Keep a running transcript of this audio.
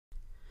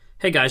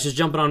Hey guys, just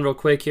jumping on real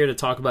quick here to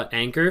talk about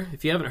Anchor.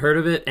 If you haven't heard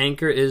of it,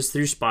 Anchor is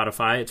through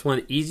Spotify. It's one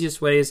of the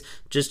easiest ways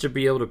just to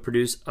be able to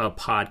produce a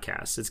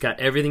podcast. It's got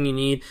everything you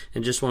need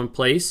in just one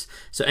place.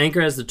 So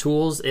Anchor has the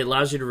tools. It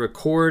allows you to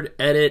record,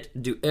 edit,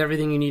 do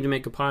everything you need to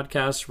make a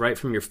podcast right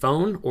from your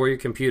phone or your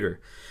computer.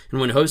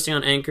 And when hosting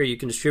on Anchor, you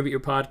can distribute your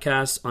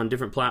podcasts on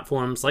different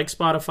platforms like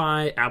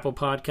Spotify, Apple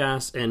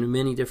Podcasts, and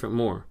many different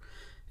more.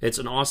 It's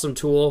an awesome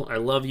tool. I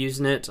love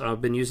using it.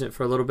 I've been using it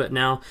for a little bit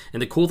now.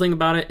 And the cool thing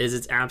about it is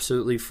it's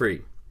absolutely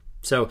free.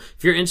 So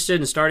if you're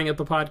interested in starting up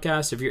a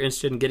podcast, if you're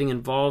interested in getting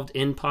involved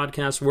in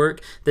podcast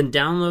work, then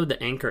download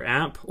the Anchor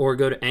app or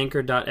go to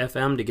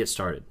anchor.fm to get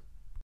started.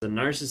 The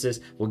narcissist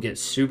will get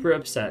super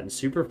upset and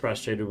super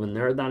frustrated when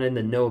they're not in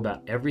the know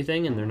about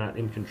everything and they're not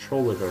in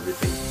control of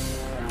everything.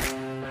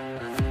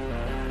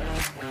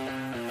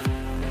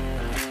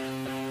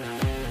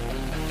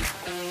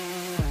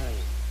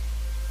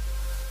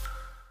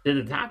 Did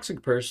the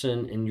toxic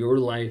person in your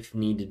life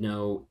need to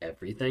know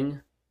everything?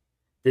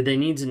 Did they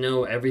need to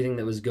know everything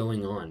that was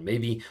going on?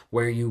 Maybe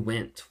where you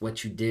went,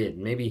 what you did.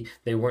 Maybe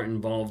they weren't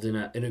involved in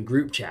a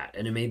group chat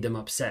and it made them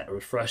upset or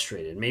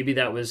frustrated. Maybe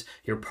that was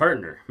your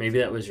partner. Maybe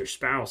that was your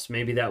spouse.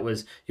 Maybe that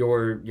was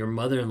your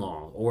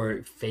mother-in-law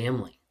or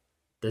family.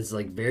 That's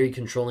like very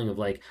controlling of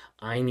like,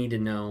 I need to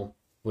know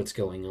what's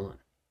going on.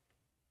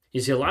 You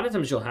see, a lot of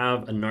times you'll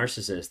have a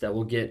narcissist that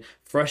will get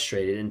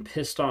frustrated and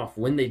pissed off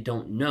when they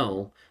don't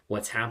know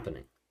what's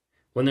happening,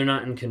 when they're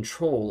not in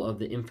control of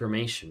the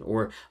information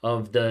or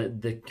of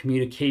the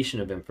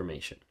communication of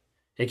information.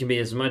 It can be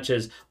as much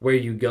as where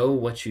you go,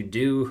 what you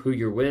do, who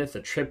you're with,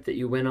 a trip that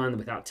you went on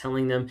without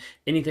telling them,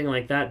 anything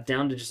like that,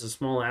 down to just a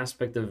small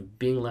aspect of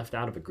being left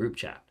out of a group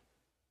chat.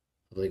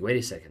 Like, wait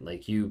a second,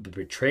 like you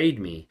betrayed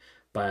me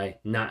by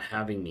not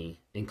having me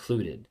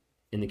included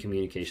in the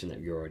communication that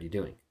you're already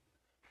doing.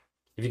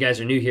 If you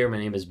guys are new here, my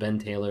name is Ben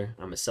Taylor.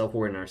 I'm a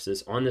self-aware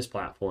narcissist on this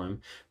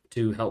platform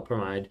to help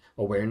provide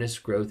awareness,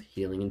 growth,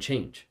 healing, and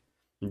change.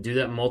 And do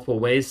that in multiple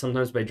ways,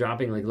 sometimes by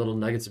dropping like little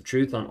nuggets of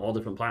truth on all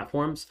different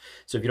platforms.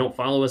 So if you don't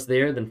follow us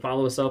there, then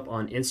follow us up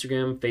on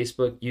Instagram,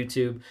 Facebook,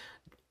 YouTube,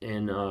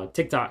 and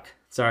TikTok,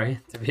 to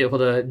be able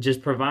to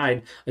just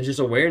provide just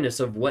awareness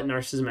of what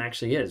narcissism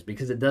actually is,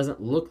 because it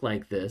doesn't look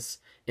like this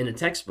in a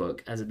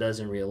textbook as it does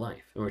in real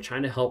life. And we're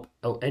trying to help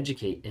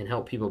educate and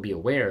help people be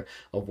aware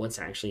of what's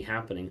actually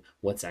happening,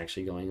 what's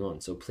actually going on.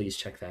 So please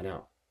check that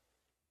out.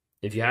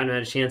 If you haven't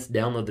had a chance to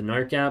download the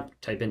NARC app,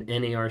 type in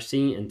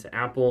NARC into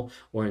Apple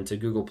or into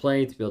Google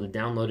Play to be able to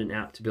download an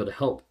app to be able to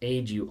help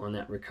aid you on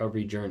that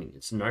recovery journey.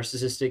 It's a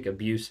narcissistic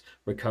abuse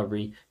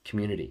recovery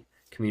community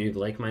of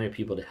like-minded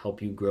people to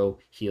help you grow,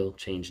 heal,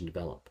 change, and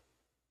develop.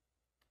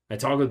 I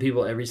talk with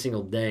people every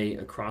single day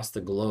across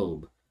the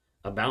globe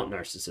about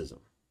narcissism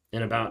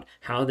and about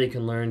how they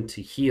can learn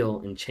to heal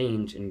and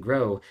change and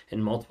grow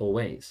in multiple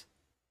ways.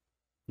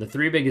 The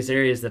three biggest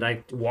areas that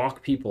I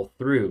walk people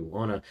through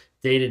on a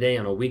day-to-day,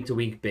 on a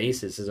week-to-week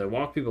basis is I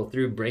walk people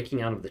through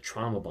breaking out of the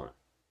trauma bond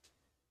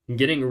and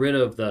getting rid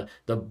of the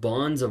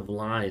bonds of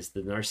lies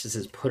that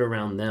narcissists put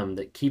around them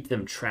that keep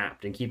them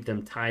trapped and keep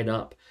them tied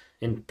up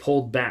and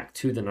pulled back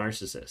to the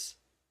narcissist.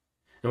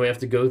 And we have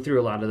to go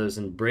through a lot of those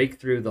and break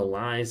through the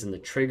lies and the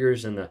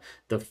triggers and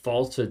the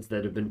falsehoods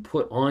that have been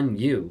put on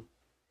you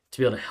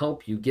to be able to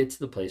help you get to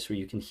the place where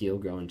you can heal,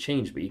 grow, and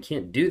change. But you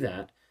can't do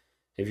that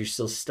if you're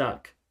still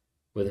stuck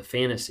with a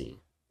fantasy,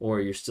 or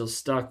you're still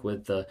stuck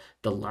with the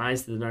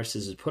lies that the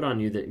narcissist has put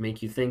on you that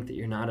make you think that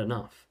you're not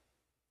enough,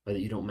 or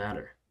that you don't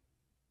matter,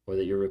 or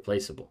that you're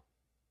replaceable,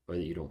 or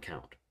that you don't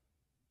count.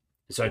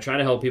 So I try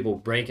to help people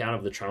break out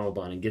of the trauma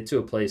bond and get to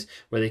a place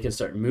where they can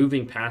start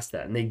moving past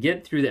that. And they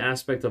get through the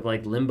aspect of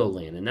like limbo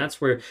land. And that's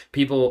where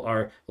people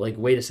are like,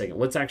 wait a second,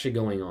 what's actually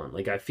going on?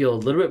 Like I feel a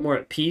little bit more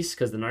at peace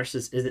because the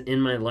narcissist isn't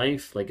in my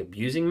life, like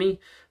abusing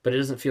me, but it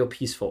doesn't feel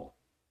peaceful.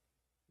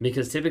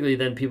 Because typically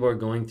then people are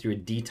going through a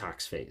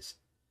detox phase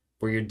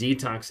where you're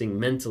detoxing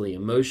mentally,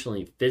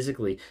 emotionally,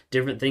 physically.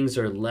 Different things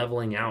are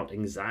leveling out.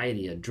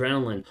 Anxiety,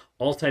 adrenaline,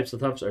 all types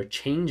of stuff are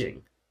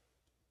changing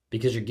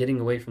because you're getting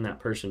away from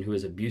that person who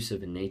is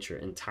abusive in nature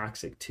and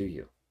toxic to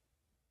you.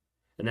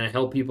 And then I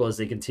help people as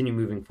they continue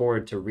moving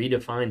forward to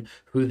redefine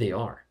who they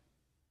are,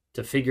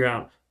 to figure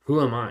out, who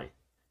am I?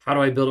 How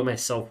do I build up my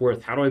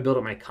self-worth? How do I build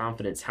up my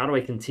confidence? How do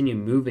I continue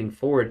moving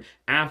forward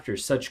after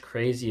such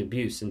crazy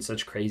abuse and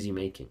such crazy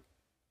making?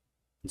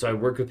 And so I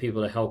work with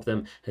people to help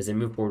them as they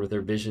move forward with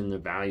their vision and their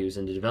values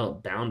and to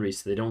develop boundaries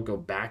so they don't go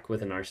back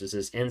with a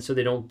narcissist and so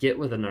they don't get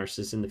with a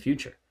narcissist in the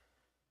future.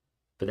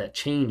 But that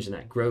change and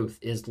that growth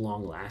is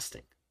long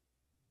lasting.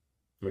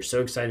 We're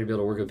so excited to be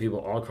able to work with people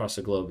all across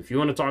the globe. If you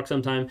want to talk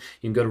sometime,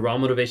 you can go to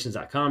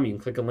rawmotivations.com. You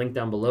can click a link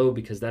down below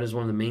because that is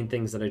one of the main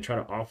things that I try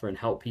to offer and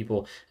help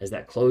people as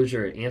that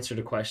closure, answer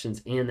to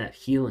questions, and that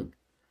healing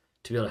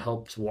to be able to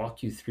help to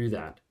walk you through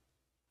that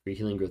for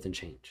healing, growth, and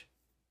change.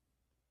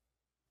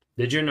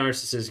 Did your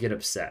narcissist get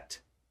upset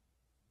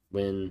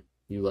when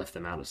you left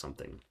them out of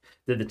something?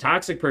 Did the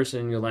toxic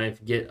person in your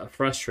life get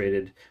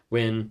frustrated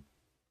when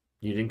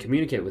you didn't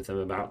communicate with them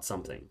about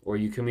something, or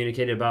you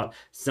communicated about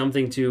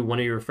something to one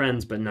of your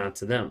friends but not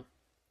to them?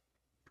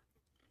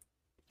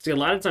 See, a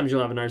lot of times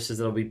you'll have a narcissist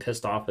that'll be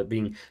pissed off at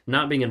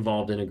not being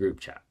involved in a group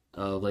chat.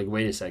 Of like,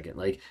 wait a second,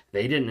 like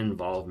they didn't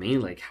involve me.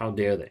 Like, how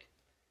dare they?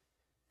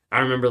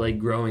 I remember like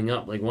growing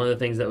up, like one of the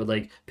things that would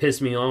like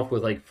piss me off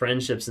with like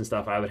friendships and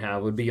stuff I would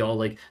have would be all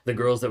like the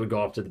girls that would go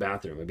off to the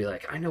bathroom. Would be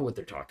like, I know what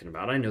they're talking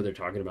about. I know they're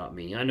talking about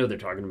me. I know they're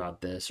talking about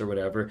this or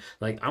whatever.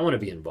 Like, I want to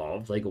be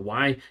involved. Like,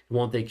 why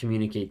won't they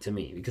communicate to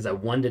me? Because I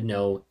wanted to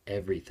know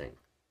everything.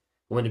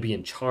 I wanted to be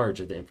in charge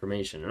of the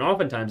information. And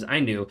oftentimes I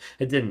knew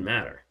it didn't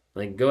matter.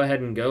 Like, go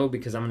ahead and go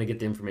because I'm going to get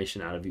the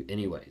information out of you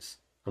anyways.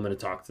 I'm going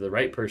to talk to the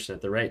right person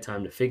at the right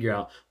time to figure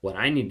out what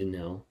I need to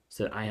know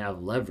so that I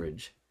have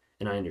leverage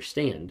and I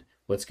understand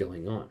what's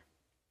going on.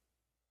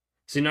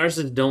 See,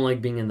 narcissists don't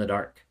like being in the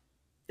dark.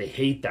 They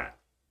hate that.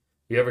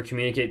 You ever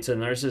communicate to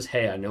the narcissist,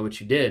 hey, I know what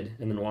you did,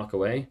 and then walk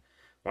away?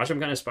 Watch them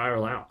kind of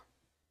spiral out.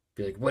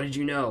 Be like, what did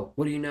you know?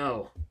 What do you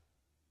know?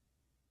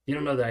 You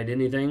don't know that I did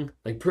anything?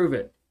 Like, prove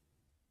it.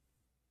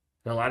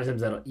 And a lot of times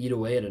that'll eat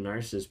away at a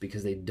narcissist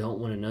because they don't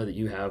want to know that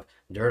you have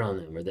dirt on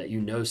them or that you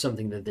know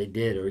something that they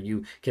did or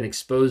you can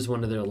expose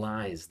one of their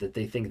lies that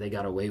they think they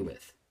got away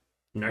with.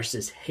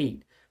 Narcissists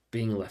hate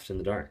being left in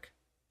the dark.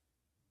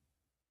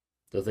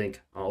 They'll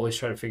think, I'll always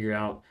try to figure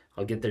out,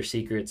 I'll get their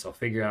secrets, I'll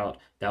figure out,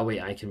 that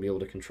way I can be able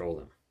to control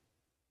them.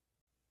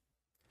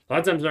 A lot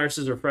of times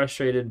narcissists are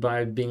frustrated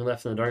by being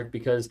left in the dark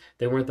because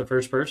they weren't the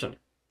first person. It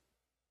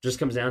just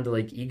comes down to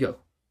like ego.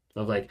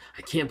 Of like,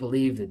 I can't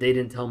believe that they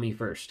didn't tell me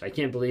first. I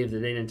can't believe that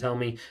they didn't tell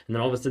me. And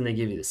then all of a sudden they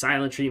give you the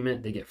silent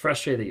treatment. They get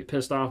frustrated. They get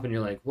pissed off. And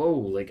you're like, whoa,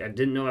 like I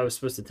didn't know I was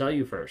supposed to tell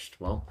you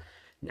first. Well,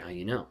 now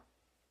you know.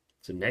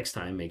 So next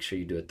time, make sure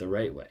you do it the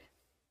right way.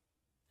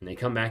 And they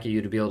come back at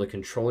you to be able to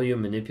control you,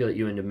 manipulate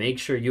you, and to make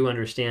sure you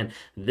understand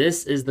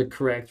this is the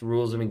correct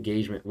rules of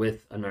engagement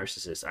with a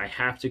narcissist. I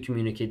have to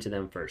communicate to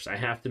them first. I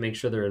have to make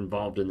sure they're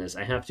involved in this.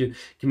 I have to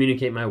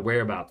communicate my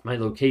whereabouts, my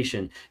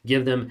location,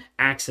 give them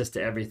access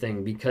to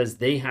everything because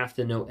they have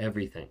to know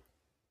everything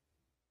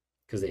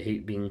because they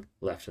hate being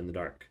left in the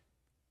dark.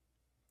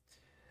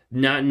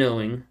 Not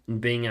knowing and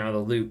being out of the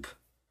loop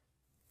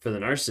for the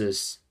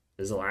narcissist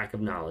is a lack of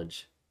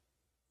knowledge.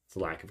 It's a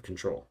lack of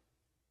control.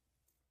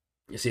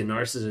 You see, a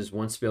narcissist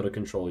wants to be able to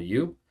control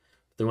you,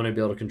 but they want to be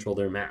able to control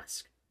their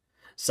mask.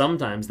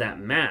 Sometimes that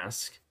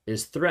mask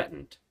is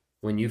threatened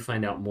when you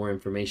find out more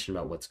information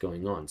about what's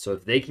going on. So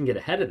if they can get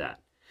ahead of that,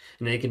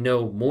 and they can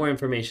know more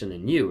information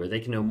than you, or they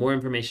can know more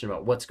information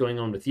about what's going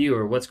on with you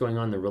or what's going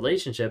on in the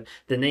relationship,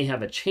 then they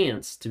have a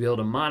chance to be able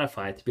to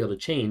modify, to be able to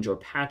change or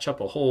patch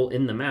up a hole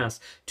in the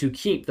mask to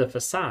keep the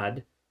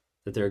facade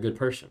that they're a good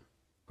person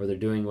or they're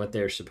doing what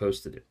they're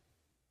supposed to do.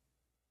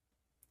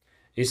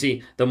 You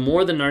see, the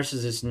more the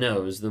narcissist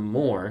knows, the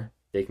more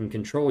they can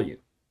control you.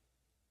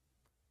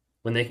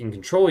 When they can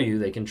control you,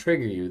 they can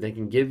trigger you, they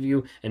can give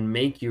you and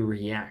make you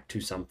react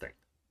to something.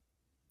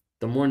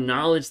 The more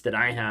knowledge that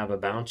I have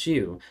about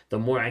you, the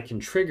more I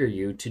can trigger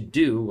you to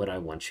do what I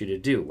want you to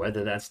do,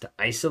 whether that's to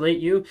isolate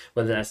you,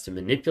 whether that's to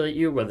manipulate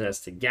you, whether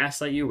that's to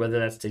gaslight you, whether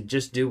that's to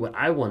just do what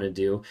I want to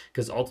do,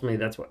 because ultimately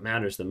that's what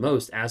matters the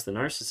most as the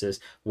narcissist.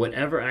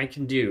 Whatever I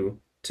can do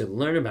to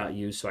learn about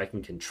you so I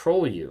can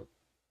control you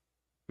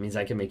means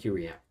I can make you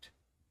react.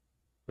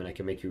 When I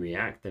can make you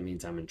react, that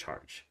means I'm in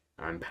charge.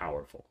 I'm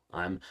powerful.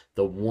 I'm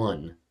the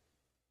one,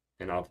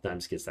 and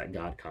oftentimes gets that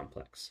God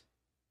complex.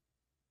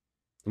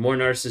 The more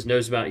narcissist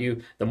knows about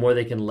you, the more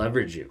they can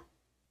leverage you.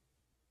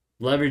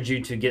 Leverage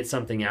you to get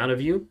something out of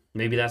you.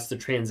 Maybe that's the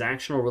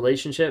transactional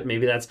relationship.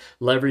 Maybe that's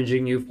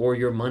leveraging you for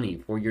your money,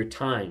 for your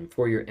time,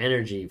 for your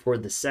energy, for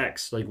the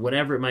sex, like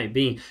whatever it might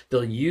be.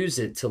 They'll use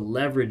it to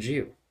leverage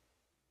you.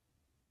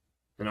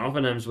 And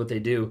oftentimes what they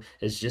do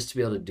is just to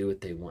be able to do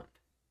what they want.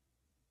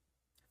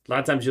 A lot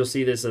of times you'll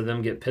see this of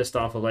them get pissed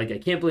off of like, I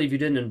can't believe you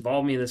didn't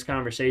involve me in this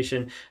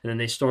conversation. And then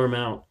they storm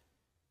out.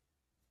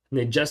 And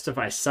they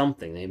justify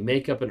something. They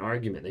make up an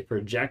argument. They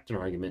project an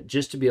argument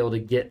just to be able to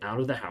get out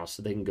of the house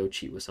so they can go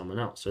cheat with someone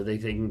else. Or they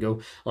can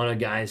go on a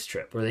guy's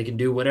trip. Or they can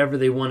do whatever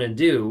they want to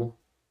do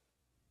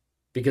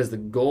because the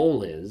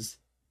goal is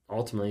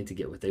ultimately to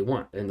get what they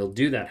want. And they'll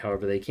do that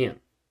however they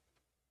can.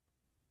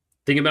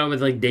 Think about it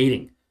with like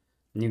dating.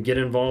 And you get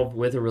involved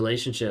with a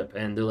relationship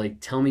and they're like,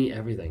 tell me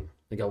everything.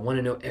 Like, I want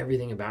to know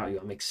everything about you.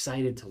 I'm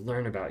excited to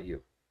learn about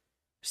you.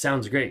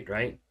 Sounds great,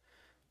 right?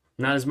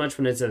 Not as much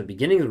when it's at the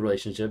beginning of the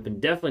relationship, and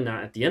definitely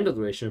not at the end of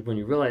the relationship when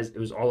you realize it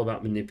was all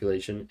about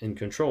manipulation and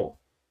control.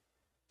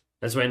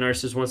 That's why a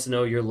narcissist wants to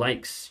know your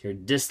likes, your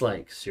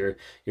dislikes, your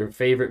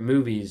favorite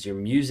movies, your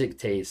music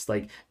taste,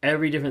 like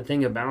every different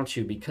thing about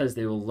you, because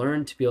they will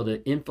learn to be able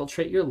to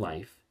infiltrate your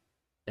life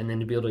and then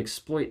to be able to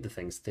exploit the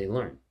things that they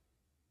learn.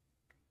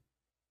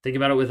 Think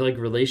about it with like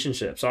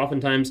relationships.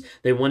 Oftentimes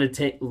they want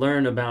to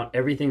learn about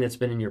everything that's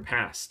been in your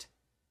past.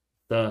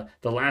 The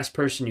last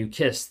person you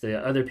kissed, the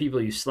other people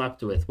you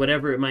slept with,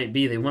 whatever it might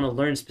be. They want to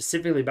learn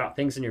specifically about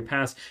things in your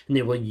past, and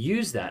they will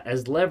use that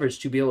as leverage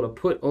to be able to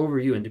put over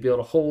you and to be able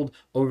to hold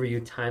over you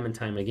time and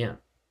time again.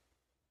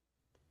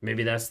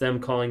 Maybe that's them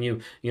calling you,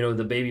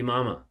 the baby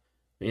mama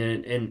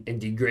and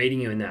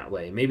degrading you in that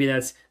way. Maybe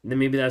that's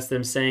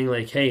them saying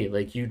like, hey,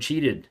 like you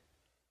cheated.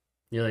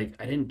 You're like,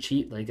 I didn't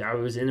cheat. Like, I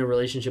was in a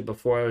relationship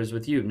before I was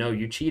with you. No,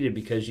 you cheated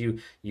because you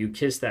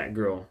kissed that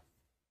girl,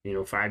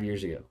 5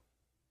 years ago.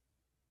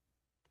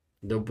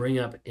 They'll bring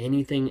up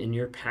anything in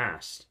your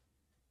past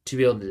to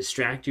be able to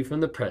distract you from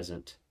the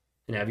present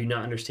and have you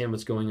not understand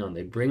what's going on.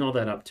 They bring all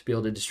that up to be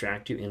able to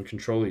distract you and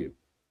control you.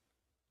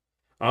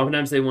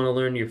 Oftentimes they want to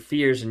learn your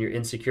fears and your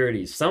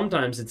insecurities.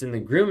 Sometimes it's in the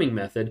grooming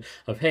method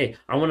of, hey,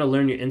 I want to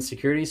learn your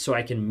insecurities so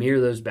I can mirror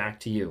those back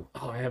to you.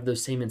 Oh, I have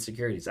those same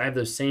insecurities. I have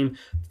those same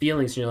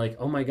feelings. And you're like,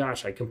 oh my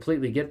gosh, I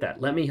completely get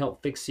that. Let me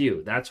help fix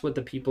you. That's what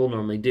the people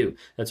normally do.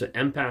 That's what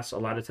empaths a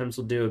lot of times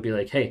will do. It'd be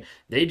like, hey,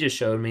 they just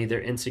showed me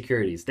their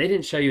insecurities. They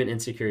didn't show you an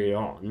insecurity at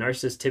all.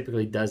 Narcissist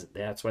typically doesn't.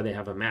 That's why they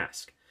have a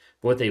mask.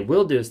 But what they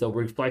will do is they'll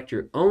reflect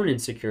your own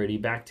insecurity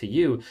back to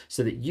you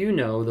so that you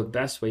know the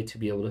best way to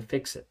be able to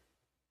fix it.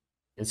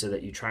 And so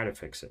that you try to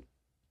fix it.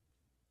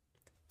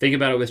 Think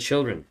about it with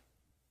children.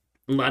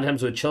 A lot of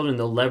times with children,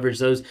 they'll leverage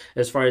those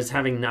as far as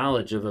having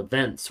knowledge of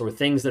events or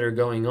things that are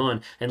going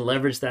on and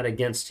leverage that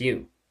against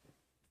you.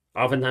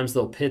 Oftentimes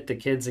they'll pit the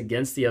kids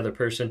against the other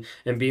person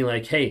and be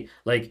like, hey,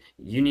 like,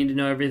 you need to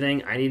know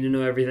everything, I need to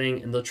know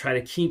everything, and they'll try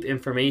to keep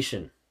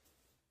information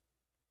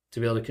to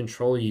be able to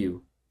control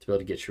you, to be able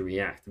to get you to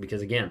react.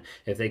 Because again,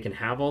 if they can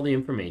have all the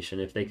information,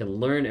 if they can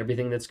learn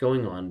everything that's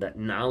going on, that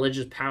knowledge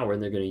is power,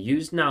 and they're going to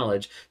use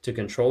knowledge to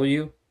control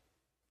you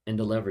and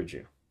to leverage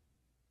you.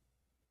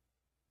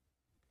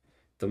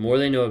 The more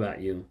they know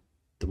about you,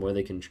 the more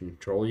they can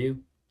control you,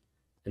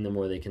 and the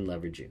more they can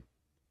leverage you.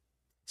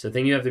 So the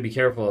thing you have to be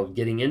careful of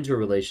getting into a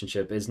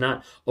relationship is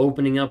not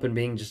opening up and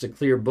being just a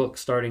clear book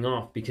starting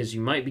off, because you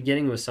might be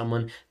getting with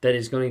someone that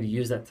is going to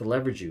use that to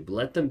leverage you. But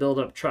let them build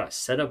up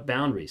trust, set up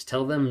boundaries,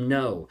 tell them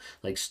no.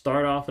 Like,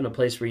 start off in a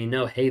place where you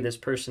know, hey, this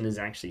person is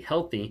actually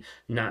healthy,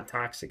 not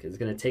toxic. It's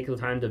going to take the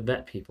time to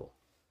vet people.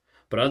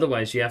 But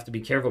otherwise, you have to be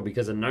careful,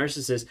 because a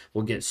narcissist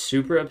will get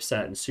super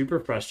upset and super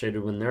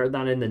frustrated when they're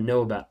not in the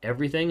know about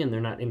everything and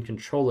they're not in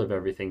control of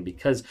everything.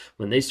 Because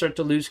when they start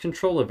to lose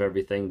control of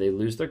everything, they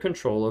lose their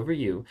control over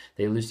you,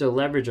 they lose their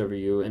leverage over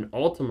you, and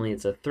ultimately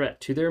it's a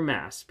threat to their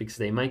mask, because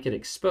they might get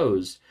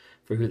exposed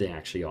for who they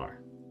actually are.